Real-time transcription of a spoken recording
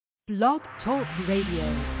Blog Talk Radio.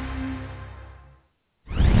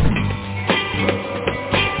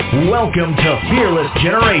 Welcome to Fearless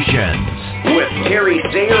Generations with Terry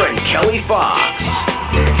Sayer and Kelly Fox.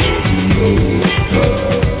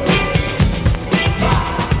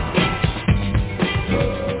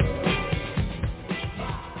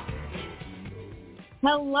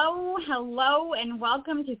 Hello, and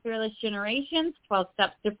welcome to Fearless Generations, 12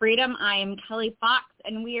 Steps to Freedom. I am Kelly Fox,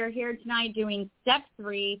 and we are here tonight doing Step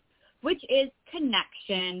 3, which is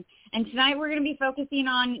connection. And tonight we're going to be focusing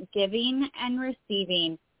on giving and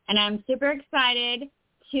receiving. And I'm super excited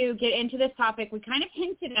to get into this topic. We kind of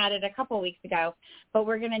hinted at it a couple weeks ago, but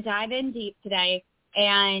we're going to dive in deep today,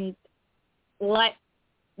 and let's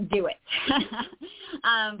do it.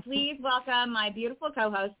 Please welcome my beautiful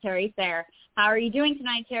co-host, Terry Sayer. How are you doing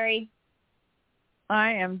tonight, Terry?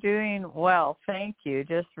 I am doing well, thank you.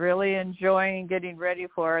 Just really enjoying getting ready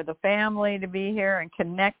for the family to be here and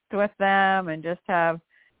connect with them and just have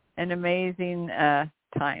an amazing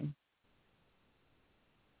time.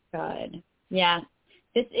 Good. Yes.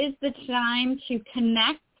 This is the time to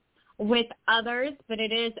connect with others, but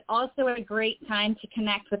it is also a great time to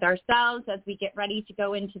connect with ourselves as we get ready to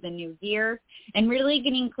go into the new year and really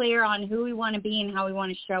getting clear on who we want to be and how we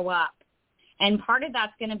want to show up. And part of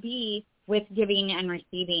that's going to be with giving and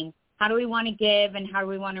receiving. How do we want to give and how do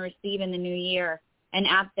we want to receive in the new year and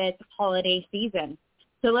at this holiday season?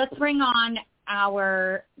 So let's bring on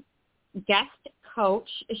our guest coach.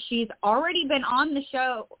 She's already been on the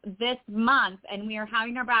show this month, and we are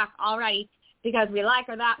having her back already because we like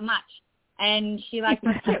her that much, and she likes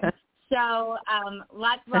us too. So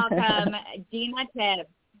let's welcome Dina Tibbs.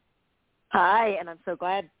 Hi, and I'm so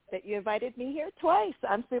glad that you invited me here twice.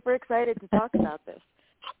 I'm super excited to talk about this.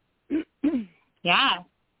 Yeah.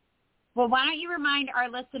 Well, why don't you remind our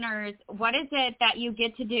listeners, what is it that you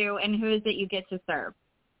get to do and who is it you get to serve?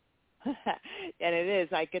 And it is.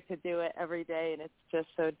 I get to do it every day, and it's just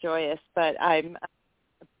so joyous. But I'm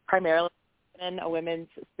primarily a women's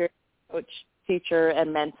spirit coach, teacher,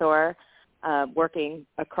 and mentor, working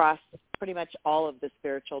across pretty much all of the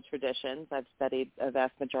spiritual traditions. I've studied a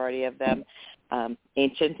vast majority of them,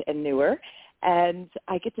 ancient and newer. And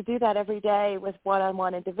I get to do that every day with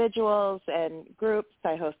one-on-one individuals and groups.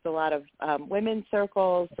 I host a lot of women's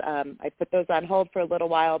circles. I put those on hold for a little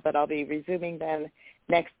while, but I'll be resuming them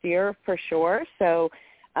next year for sure. So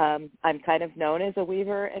I'm kind of known as a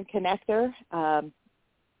weaver and connector,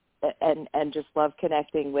 and just love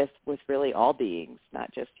connecting with really all beings,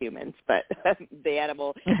 not just humans, but the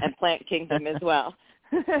animal and plant kingdom as well.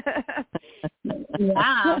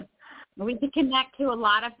 Yeah. We can connect to a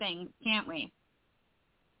lot of things, can't we?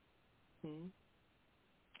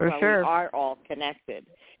 For sure. We are all connected,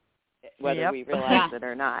 whether we realize it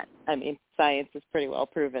or not. I mean, science has pretty well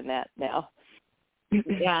proven that now.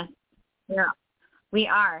 Yeah, we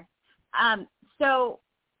are. So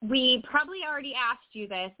we probably already asked you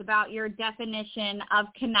this about your definition of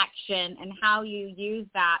connection and how you use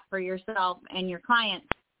that for yourself and your clients.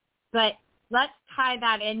 But let's tie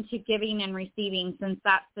that into giving and receiving, since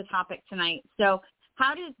that's the topic tonight. So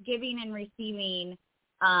how does giving and receiving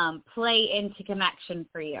play into connection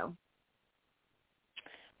for you?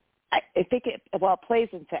 I think it plays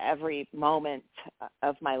into every moment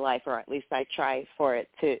of my life, or at least I try for it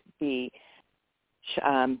to be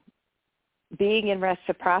being in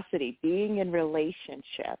reciprocity, being in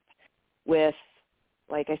relationship with,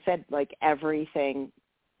 like I said, like everything,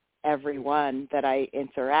 everyone that I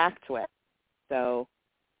interact with. So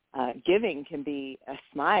giving can be a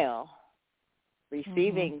smile,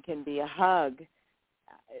 receiving can be a hug,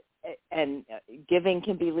 and giving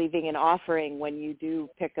can be leaving an offering when you do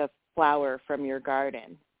pick a flower from your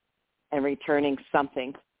garden and returning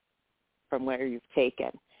something from where you've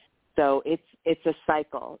taken. So it's a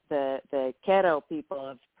cycle. The Quero people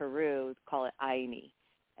of Peru call it Aini,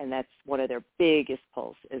 and that's one of their biggest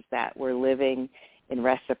pulls, is that we're living in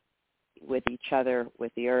reciprocity with each other,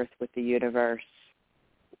 with the earth, with the universe,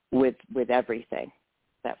 with everything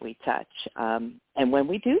that we touch. And when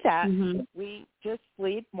we do that, we just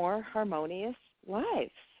lead more harmonious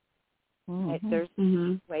lives. Right? There's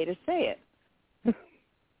a way to say it.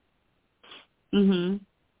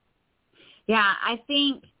 Yeah, I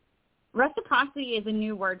think reciprocity is a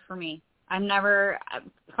new word for me. I've never,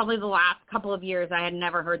 probably the last couple of years, I had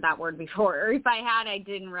never heard that word before. Or if I had, I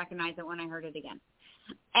didn't recognize it when I heard it again.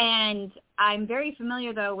 And I'm very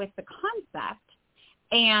familiar, though, with the concept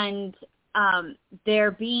and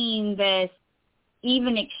there being this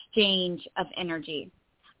even exchange of energy.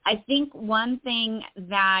 I think one thing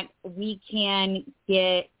that we can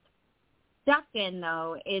get stuck in,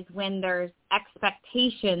 though, is when there's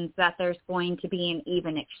expectations that there's going to be an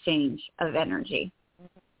even exchange of energy.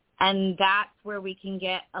 And that's where we can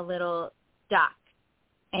get a little stuck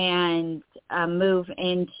and move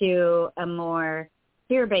into a more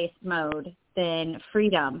fear-based mode than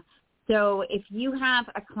freedom. So if you have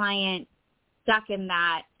a client stuck in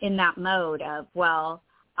that mode of, well,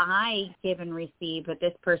 I give and receive, but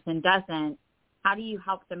this person doesn't, how do you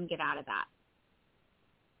help them get out of that?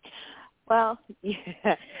 Well,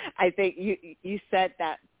 yeah, I think you said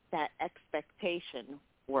that expectation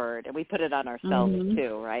word, and we put it on ourselves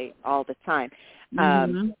too, right, all the time.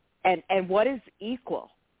 And what is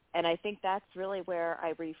equal? And I think that's really where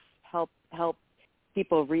I help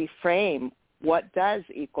people reframe what does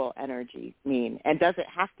equal energy mean, and does it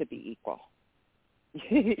have to be equal?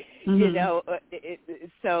 You know,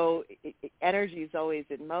 so energy is always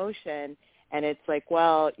in motion, and it's like,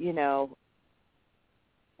 well, you know,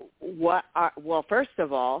 first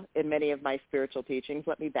of all, in many of my spiritual teachings,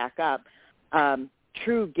 let me back up,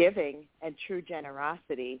 true giving and true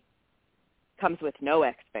generosity comes with no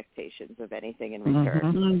expectations of anything in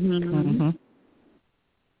return.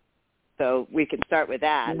 So we can start with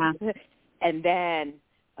that. And then,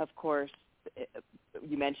 of course,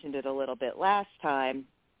 you mentioned it a little bit last time.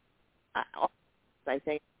 I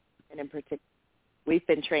think, and in particular, we've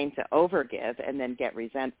been trained to overgive and then get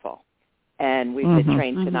resentful. And we've been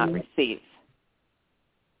trained to not receive.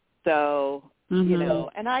 So, you know,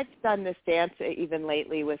 and I've done this dance even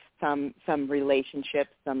lately with some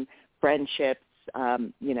relationships, some friendships,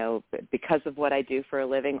 you know, because of what I do for a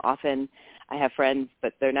living. Often I have friends,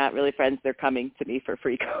 but they're not really friends. They're coming to me for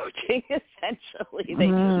free coaching, essentially. They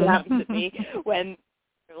just come to me when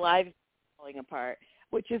their lives are falling apart,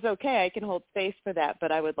 which is okay. I can hold space for that,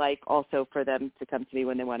 but I would like also for them to come to me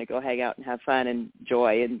when they want to go hang out and have fun and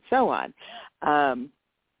joy and so on.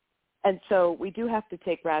 And so we do have to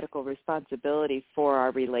take radical responsibility for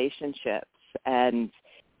our relationships and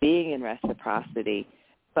being in reciprocity,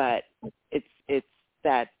 but it's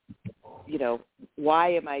that, you know, why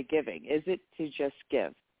am I giving? Is it to just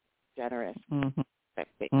give? Generous. Yeah,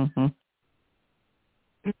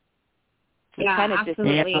 kind of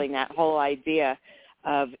absolutely. dismantling that whole idea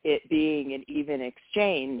of it being an even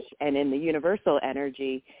exchange. And in the universal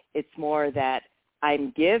energy, it's more that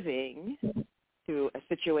I'm giving to a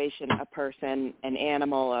situation, a person, an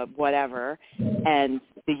animal, a whatever, and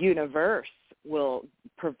the universe will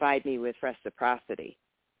provide me with reciprocity,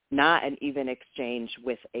 not an even exchange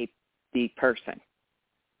with the person,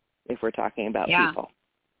 if we're talking about people.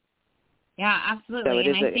 Yeah, absolutely. So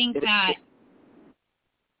and I think that...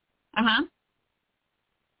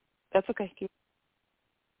 That's okay.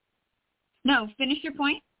 No, finish your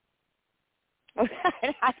point. I'm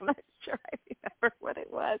not sure I remember what it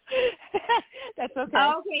was. That's okay.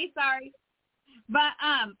 Oh, okay, sorry. But,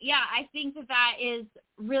 yeah, I think that is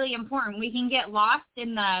really important. We can get lost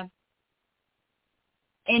in the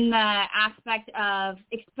aspect of,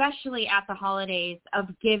 especially at the holidays, of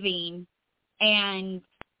giving and,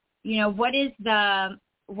 you know, what is the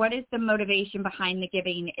motivation behind the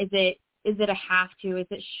giving? Is it a have to? Is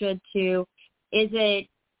it should to? Is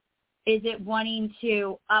it wanting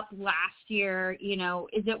to up last year? You know,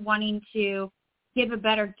 is it wanting to give a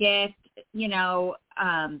better gift? You know,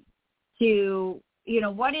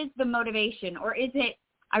 what is the motivation? Or is it,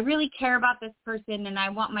 I really care about this person and I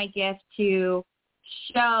want my gift to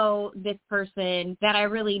show this person that I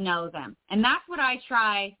really know them. And that's what I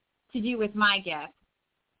try to do with my gift.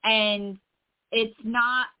 And it's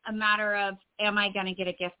not a matter of, am I going to get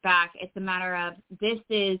a gift back? It's a matter of, this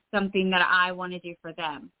is something that I want to do for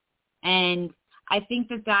them. And I think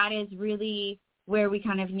that is really where we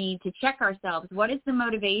kind of need to check ourselves. What is the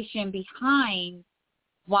motivation behind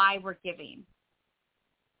why we're giving?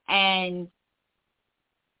 And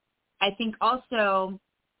I think also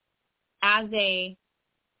as a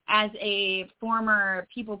former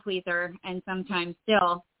people pleaser, and sometimes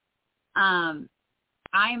still, I'm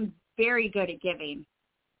very good at giving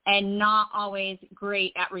and not always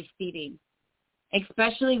great at receiving,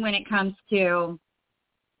 especially when it comes to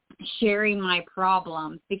sharing my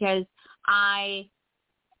problems, because I,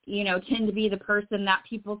 tend to be the person that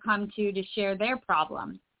people come to share their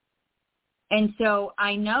problems. And so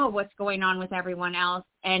I know what's going on with everyone else,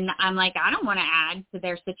 and I'm like, I don't want to add to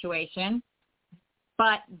their situation,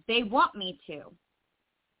 but they want me to,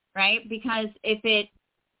 right? Because if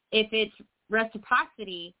it's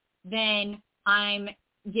reciprocity, then I'm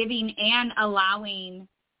giving and allowing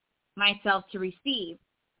myself to receive.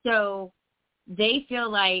 So they feel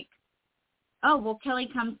like, oh, well, Kelly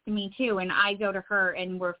comes to me too, and I go to her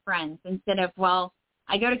and we're friends, instead of, well,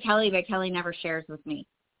 I go to Kelly, but Kelly never shares with me.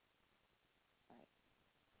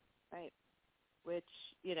 Right. which,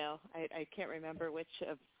 I can't remember which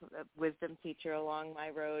wisdom teacher along my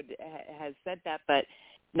road has said that, but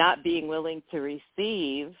not being willing to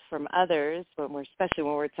receive from others, especially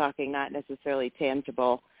when we're talking not necessarily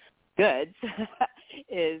tangible goods,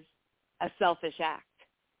 is a selfish act,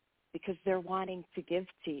 because they're wanting to give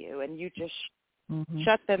to you, and you just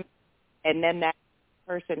shut them, and then that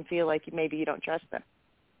person feel like maybe you don't trust them.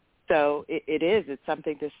 So it's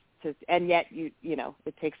something to and yet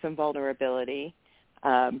it takes some vulnerability.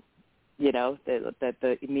 The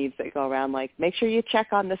needs that go around, like, make sure you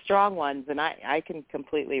check on the strong ones, and I can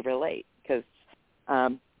completely relate, because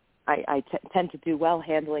I tend to do well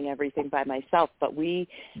handling everything by myself. But we,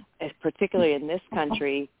 particularly in this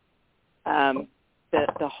country, the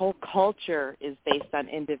whole culture is based on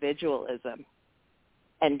individualism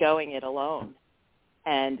and going it alone,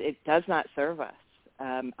 and it does not serve us.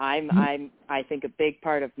 I think a big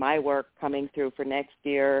part of my work coming through for next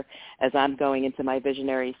year, as I'm going into my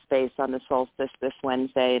visionary space on the solstice this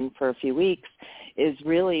Wednesday and for a few weeks, is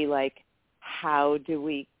really like, how do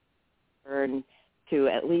we turn to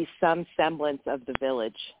at least some semblance of the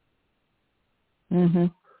village?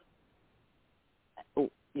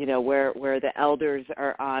 Where the elders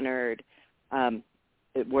are honored,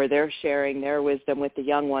 where they're sharing their wisdom with the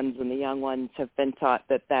young ones, and the young ones have been taught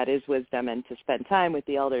that is wisdom and to spend time with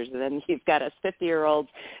the elders. And then you've got us 50-year-olds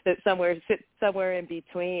that sit somewhere in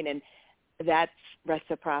between, and that's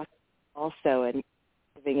reciprocity also, and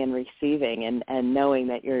giving and receiving, and knowing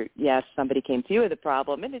that somebody came to you with a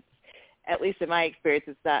problem, and it's, at least in my experience,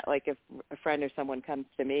 it's not like if a friend or someone comes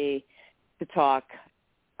to me to talk.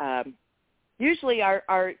 Usually our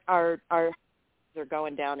are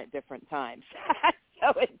going down at different times.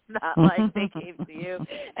 So it's not like they came to you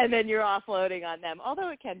and then you're offloading on them, although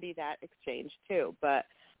it can be that exchange too. But,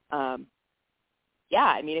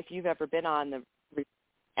 if you've ever been on the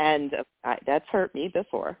end of that's hurt me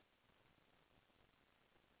before.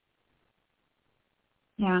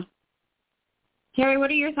 Yeah. Terry, what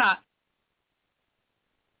are your thoughts?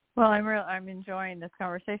 Well, I'm enjoying this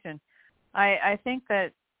conversation. I think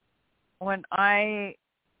that when I'm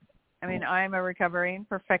a recovering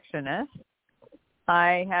perfectionist.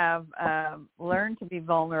 I have learned to be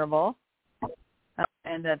vulnerable,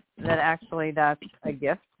 and that actually that's a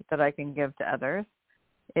gift that I can give to others,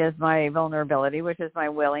 is my vulnerability, which is my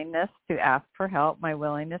willingness to ask for help, my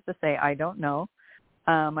willingness to say I don't know,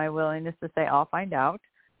 my willingness to say I'll find out.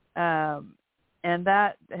 And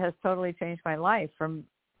that has totally changed my life, from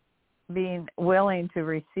being willing to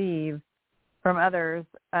receive from others,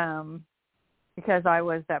 because I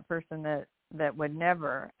was that person that would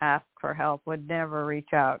never ask for help, would never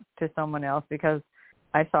reach out to someone else, because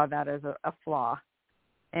I saw that as a flaw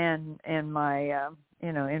in my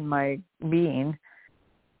in my being.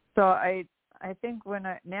 So I think when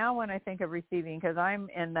I think of receiving, because I'm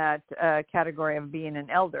in that category of being an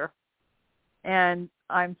elder, and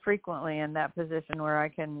I'm frequently in that position where I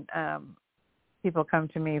can people come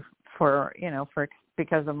to me for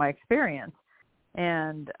because of my experience,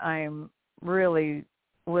 and I'm really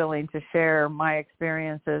willing to share my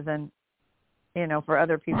experiences, and for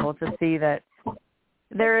other people to see that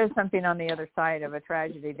there is something on the other side of a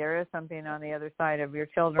tragedy. There is something on the other side of your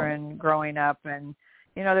children growing up, and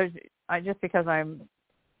just because I'm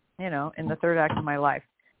in the third act of my life,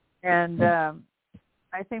 and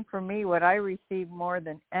I think for me, what I receive more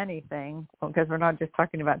than anything, because we're not just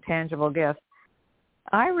talking about tangible gifts,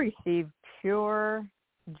 I receive pure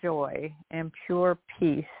joy and pure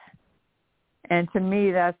peace. And to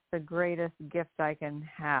me, that's the greatest gift I can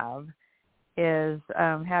have, is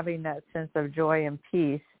having that sense of joy and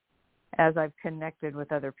peace as I've connected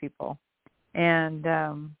with other people. And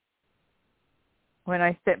when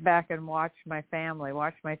I sit back and watch my family,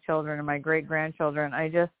 watch my children and my great-grandchildren,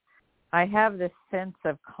 I have this sense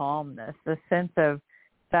of calmness, this sense of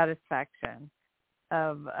satisfaction,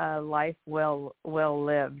 of life well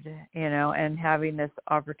lived, and having this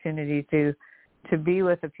opportunity to be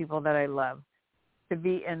with the people that I love, to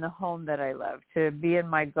be in the home that I love, to be in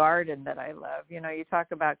my garden that I love. You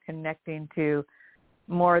talk about connecting to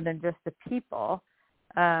more than just the people,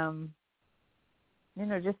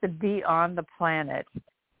 just to be on the planet,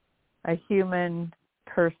 a human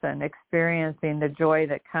person experiencing the joy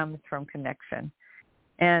that comes from connection.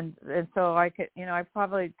 And so I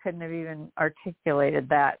probably couldn't have even articulated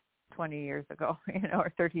that 20 years ago,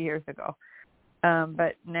 or 30 years ago.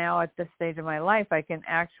 But now at this stage of my life, I can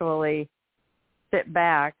actually sit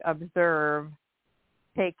back, observe,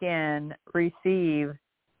 take in, receive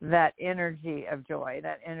that energy of joy,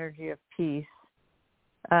 that energy of peace,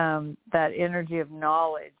 that energy of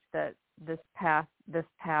knowledge that this path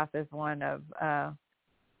is one of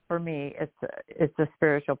for me, it's a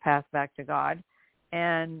spiritual path back to God.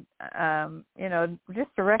 And, just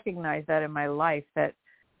to recognize that in my life, that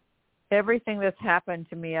everything that's happened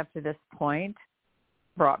to me up to this point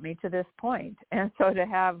brought me to this point. And so to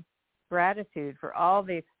have gratitude for all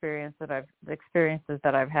the experiences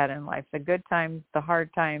that I've had in life, the good times, the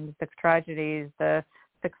hard times, the tragedies, the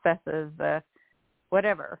successes, the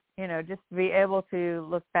whatever, just be able to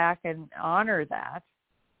look back and honor that,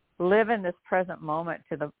 live in this present moment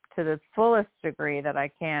to the fullest degree that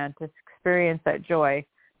I can, to experience that joy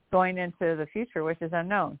going into the future, which is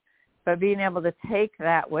unknown. But being able to take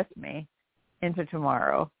that with me into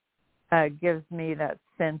tomorrow gives me that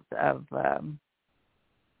sense of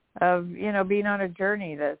being on a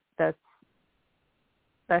journey that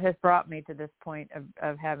has brought me to this point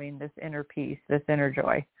of having this inner peace, this inner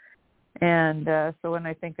joy. And so when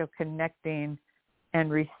I think of connecting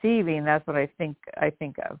and receiving, that's what I think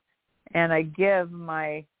of. And I give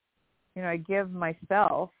myself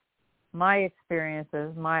my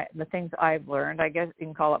experiences, the things I've learned, I guess you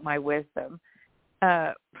can call it my wisdom,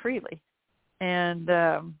 freely. And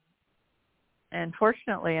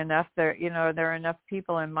fortunately enough, there are enough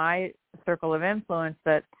people in my circle of influence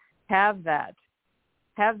that have that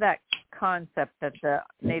concept that the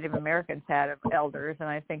Native Americans had of elders, and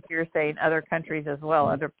I think you're saying other countries as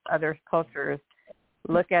well, other cultures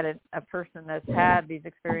look at a person that's had these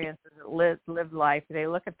experiences, lived life, they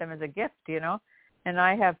look at them as a gift, and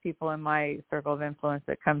I have people in my circle of influence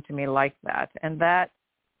that come to me like that, and that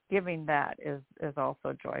giving that is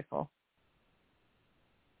also joyful.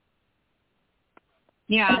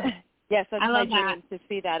 Yeah. Yes, that's my dream to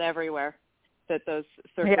see that everywhere. That those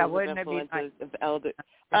circles of influences of elders.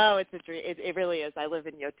 Oh, it's a dream. It really is. I live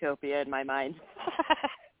in utopia in my mind.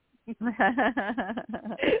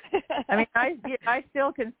 I mean, I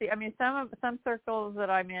still can see. I mean, some circles that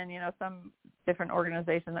I'm in, some different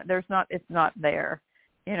organizations, it's not there.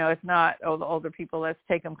 It's not, the older people, let's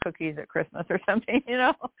take them cookies at Christmas or something.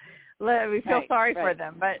 We feel sorry for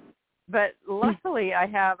them, but luckily I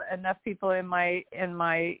have enough people in my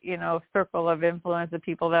circle of influence, the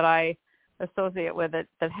people that I associate with it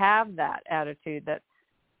that have that attitude. That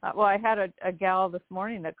I had a gal this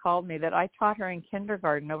morning that called me that I taught her in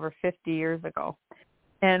kindergarten over 50 years ago,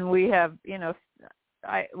 and we have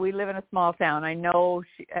we live in a small town. I know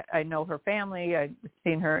her family. I've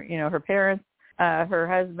seen her, her parents, her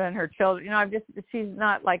husband, her children. She's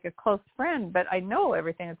not like a close friend, but I know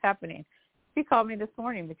everything that's happening. She called me this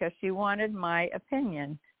morning because she wanted my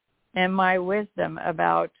opinion and my wisdom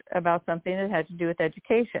about something that had to do with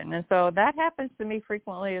education. And so that happens to me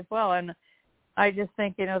frequently as well. And I just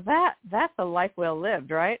think, that's a life well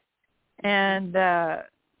lived, right? And I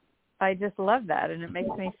just love that. And it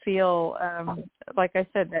makes me feel, like I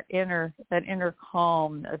said, that inner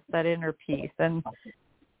calmness, that inner peace. And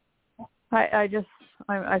I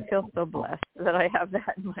feel so blessed that I have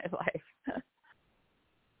that in my life.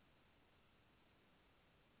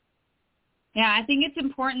 Yeah, I think it's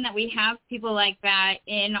important that we have people like that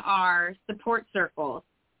in our support circles.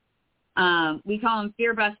 We call them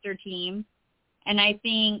Fear Buster teams. And I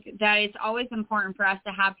think that it's always important for us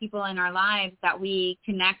to have people in our lives that we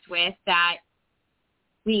connect with, that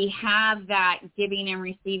we have that giving and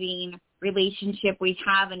receiving relationship. We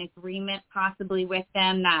have an agreement possibly with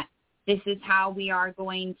them that this is how we are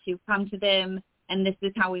going to come to them, and this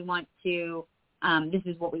is how we want to, this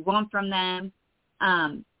is what we want from them.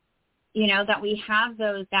 That we have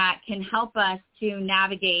those that can help us to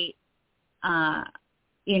navigate,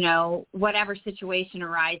 whatever situation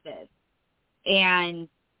arises. And,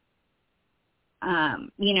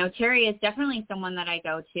 Terry is definitely someone that I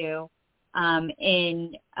go to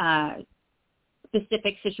in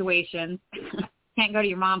specific situations. Can't go to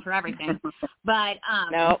your mom for everything. But,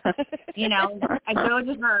 no. I go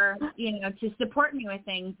to her, to support me with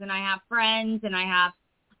things. And I have friends and I have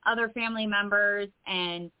other family members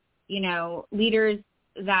and, leaders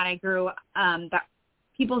that I grew, that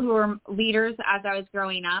people who were leaders as I was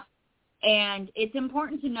growing up. And it's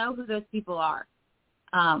important to know who those people are,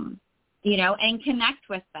 and connect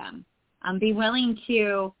with them. Be willing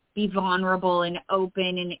to be vulnerable and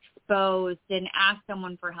open and exposed and ask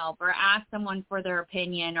someone for help or ask someone for their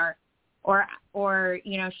opinion or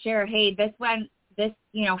share, hey, this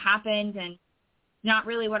happened and not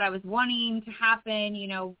really what I was wanting to happen.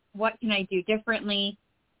 What can I do differently?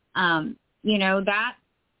 That's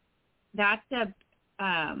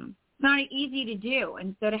not easy to do.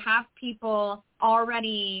 And so to have people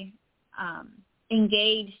already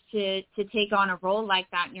engaged to take on a role like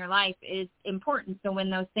that in your life is important. So when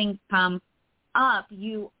those things come up,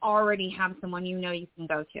 you already have someone you can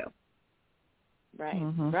go to. Right,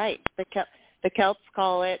 mm-hmm. right. the Celts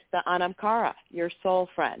call it the Anamkara, your soul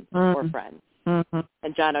friend or friends. Mm-hmm.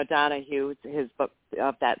 And John O'Donohue, his book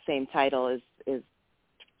of that same title is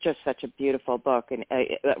just such a beautiful book, and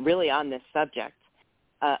really on this subject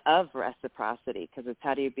of reciprocity, because it's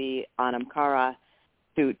how do you be Anamkara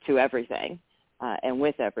to everything and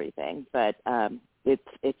with everything. But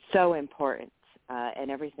it's so important,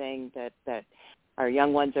 and everything that our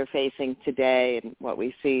young ones are facing today, and what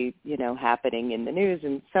we see, happening in the news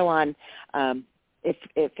and so on.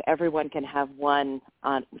 If everyone can have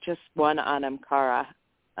just one Anamkara,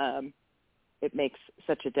 it makes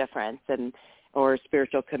such a difference, or a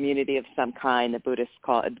spiritual community of some kind. The Buddhists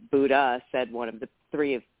call it. Buddha said one of the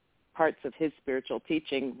three parts of his spiritual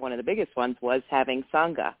teaching, one of the biggest ones, was having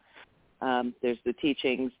Sangha. There's the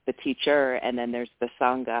teachings, the teacher, and then there's the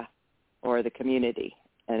Sangha, or the community.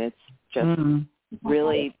 And it's just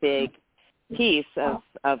really big piece of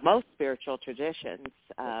most spiritual traditions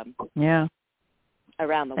around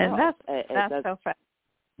the world. That's so fast.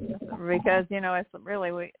 Because, it's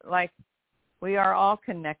really, we are all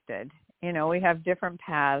connected. We have different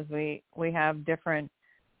paths. We have different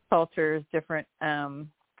cultures, different,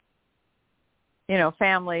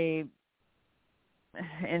 family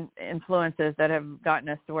influences that have gotten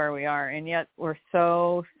us to where we are, and yet we're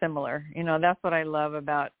so similar. That's what I love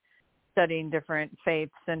about studying different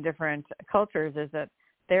faiths and different cultures, is that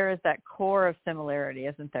there is that core of similarity,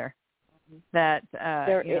 isn't there? That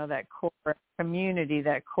that core community,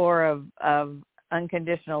 that core of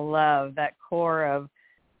unconditional love, that core of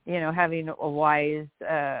having a wise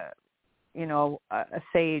a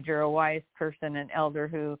sage or a wise person, an elder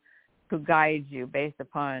who guides you based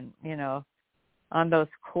upon on those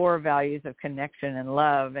core values of connection and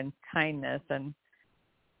love and kindness. And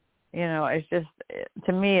it's just,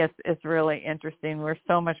 to me, it's really interesting. We're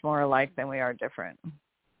so much more alike than we are different.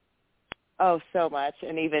 Oh, so much.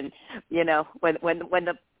 And even, when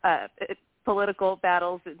the political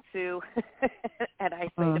battles ensue, and I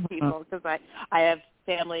say to people, because I have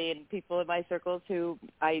family and people in my circles who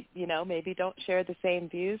I, maybe don't share the same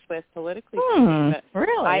views with politically.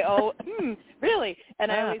 Really? Really?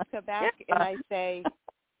 And I always come back and I say,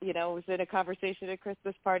 I was in a conversation at a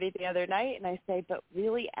Christmas party the other night, and I say, but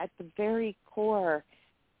really at the very core,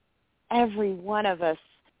 every one of us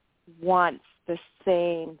wants the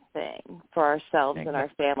same thing for ourselves and our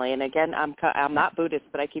family. And again, I'm not Buddhist,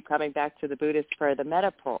 but I keep coming back to the Buddhist prayer, the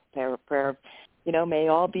metta prayer. May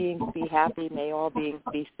all beings be happy, may all beings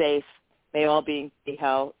be safe, may all beings be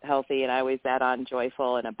healthy, and I always add on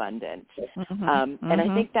joyful and abundant. And I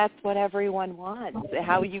think that's what everyone wants.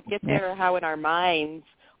 How you get there, how in our minds,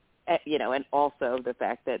 and also the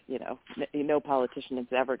fact that, no politician is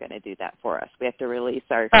ever going to do that for us. We have to release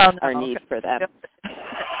our need for them.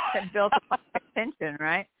 Built on contention,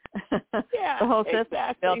 right? Yeah, the whole system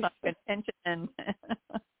exactly. built on contention.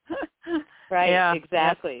 Right, yeah,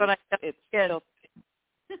 exactly. But it's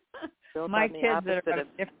built my on the kids that are opposite of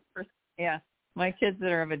my kids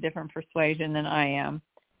that are of a different persuasion than I am.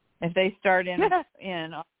 If they start in,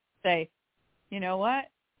 I'll say, you know what?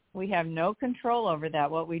 We have no control over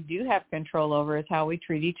that. What we do have control over is how we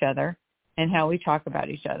treat each other and how we talk about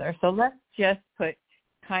each other. So let's just put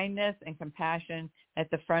kindness and compassion at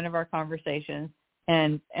the front of our conversations,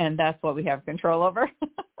 and that's what we have control over.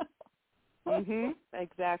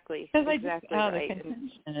 Exactly. The Right.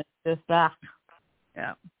 contention is just that.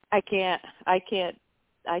 Yeah. I can't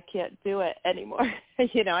do it anymore.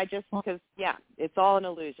 I just, because it's all an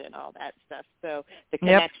illusion, all that stuff. So the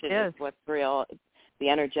connection is what's real. The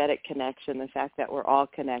energetic connection, the fact that we're all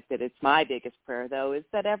connected. It's my biggest prayer, though, is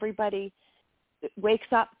that everybody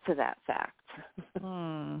wakes up to that fact.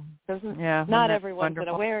 Not everyone's an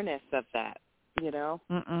awareness of that, And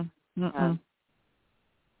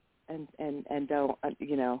don't,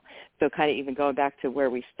 so kind of even going back to where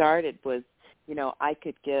we started was, I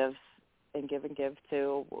could give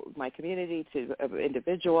to my community, to an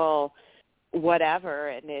individual, whatever,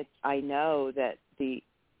 and I know that the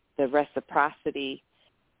reciprocity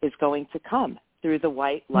is going to come through the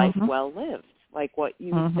white life well lived, like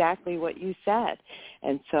exactly what you said.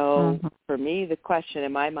 And so for me, the question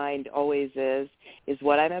in my mind always is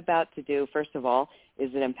what I'm about to do, first of all, is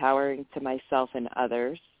it empowering to myself and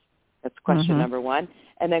others? That's question number one.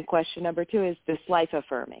 And then question number two, is this life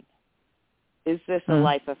affirming? Is this a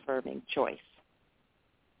life affirming choice?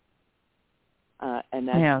 And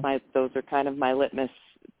that's those are kind of my litmus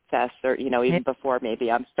tests, or even before maybe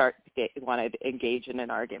I'm want to engage in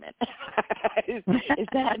an argument. is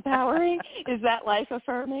that empowering? Is that life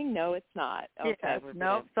affirming? No, it's not. Okay, yes,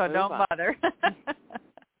 so don't bother.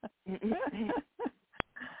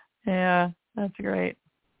 Yeah, that's great.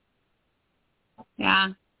 Yeah.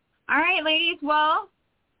 All right, ladies. Well,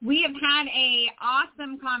 we have had a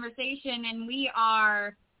awesome conversation, and we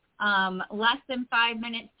are less than 5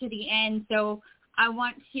 minutes to the end. So I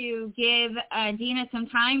want to give Dina some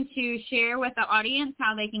time to share with the audience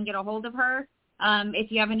how they can get a hold of her, if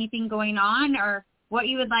you have anything going on or what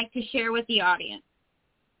you would like to share with the audience.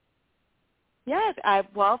 Yeah,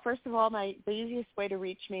 well, first of all, the easiest way to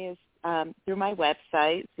reach me is through my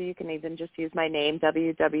website. So you can even just use my name,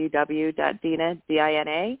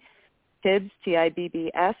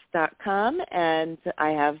 www.DinaTibbs.com, and I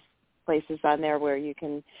have places on there where you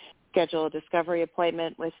can schedule a discovery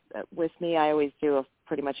appointment with me. I always do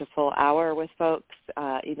pretty much a full hour with folks,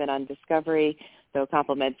 even on discovery, so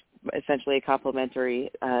essentially a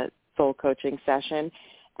complimentary soul coaching session.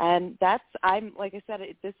 And like I said,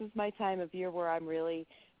 this is my time of year where I'm really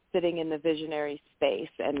sitting in the visionary space,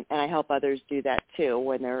 and I help others do that too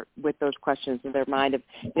when they're with those questions in their mind of,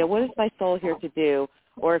 what is my soul here to do?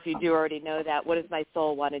 Or if you do already know that, what does my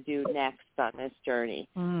soul want to do next on this journey?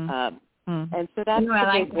 And so that's the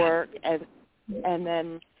big work. And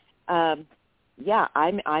then, I'm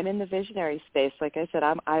in the visionary space. Like I said,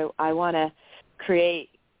 I want to create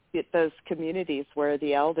those communities where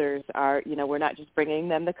the elders are, we're not just bringing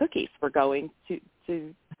them the cookies. We're going to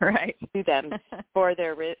right to them for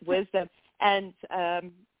their wisdom. And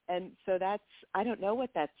so I don't know what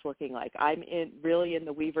that's looking like. I'm really in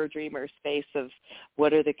the Weaver Dreamer space of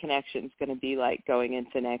what are the connections going to be like going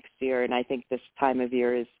into next year. And I think this time of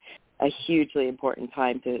year is a hugely important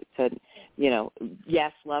time to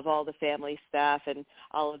yes, love all the family stuff and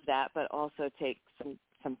all of that, but also take some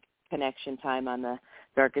connection time on the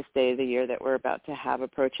darkest day of the year that we're about to have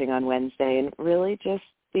approaching on Wednesday, and really just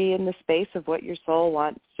be in the space of what your soul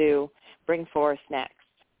wants to bring forth next.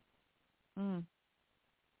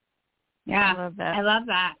 Yeah, I love that. I love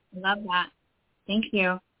that. Thank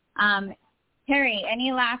you. Terry,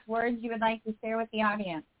 any last words you would like to share with the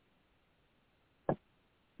audience?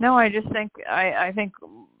 No, I just think I think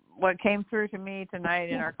what came through to me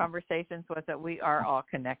tonight in our conversations was that we are all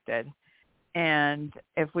connected. And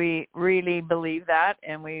if we really believe that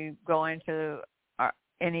and we go into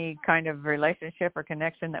any kind of relationship or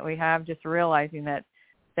connection that we have, just realizing that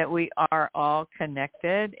we are all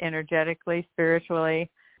connected energetically, spiritually,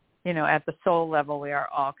 at the soul level, we are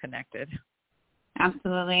all connected.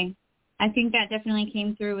 Absolutely. I think that definitely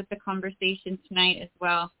came through with the conversation tonight as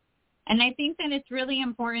well. And I think that it's really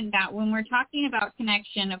important that when we're talking about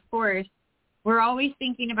connection, of course, we're always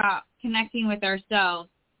thinking about connecting with ourselves.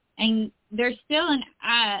 And there's still an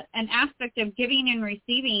aspect of giving and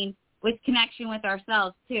receiving with connection with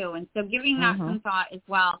ourselves, too. And so giving that some thought as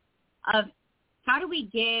well of how do we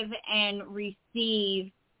give and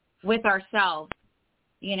receive with ourselves?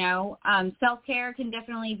 Self-care can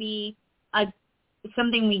definitely be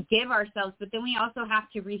something we give ourselves, but then we also have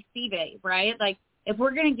to receive it, right? Like if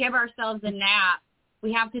we're going to give ourselves a nap,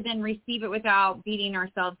 we have to then receive it without beating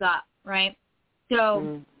ourselves up, right?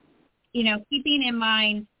 So, keeping in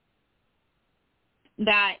mind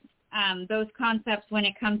that those concepts when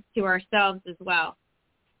it comes to ourselves as well.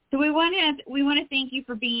 So we want to thank you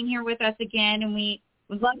for being here with us again, and we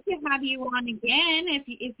would love to have you on again.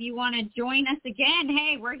 If you want to join us again,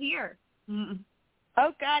 hey, we're here.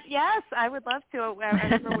 Oh, God, yes, I would love to. I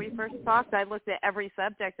remember when we first talked, I looked at every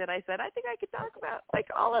subject and I said, I think I could talk about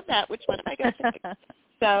all of that. Which one am I going to pick?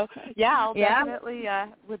 So, I'll definitely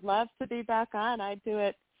would love to be back on. I do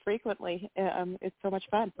it frequently. It's so much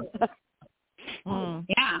fun.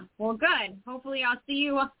 Yeah, well, good. Hopefully I'll see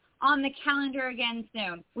you on the calendar again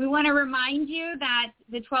soon. We want to remind you that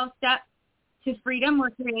the 12 Steps to Freedom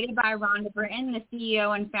were created by Rhonda Britton, the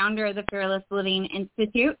CEO and founder of the Fearless Living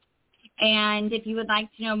Institute. And if you would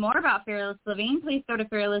like to know more about Fearless Living, please go to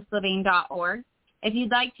fearlessliving.org. If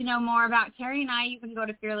you'd like to know more about Terry and I, you can go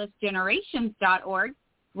to fearlessgenerations.org,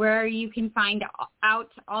 where you can find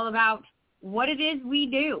out all about what it is we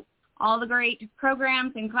do, all the great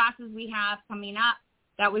programs and classes we have coming up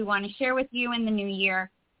that we want to share with you in the new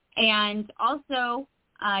year. And also,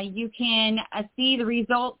 you can see the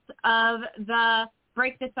results of the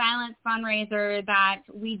Break the Silence fundraiser that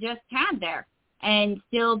we just had there, and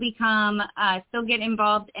still get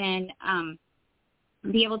involved and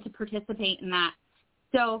be able to participate in that.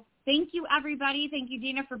 So thank you, everybody. Thank you,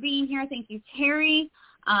 Dina, for being here. Thank you, Terry.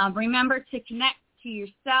 Remember to connect to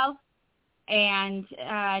yourself and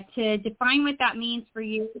to define what that means for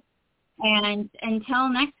you. And until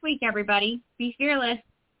next week, everybody, be fearless.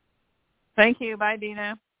 Thank you. Bye,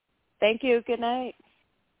 Dina. Thank you. Good night.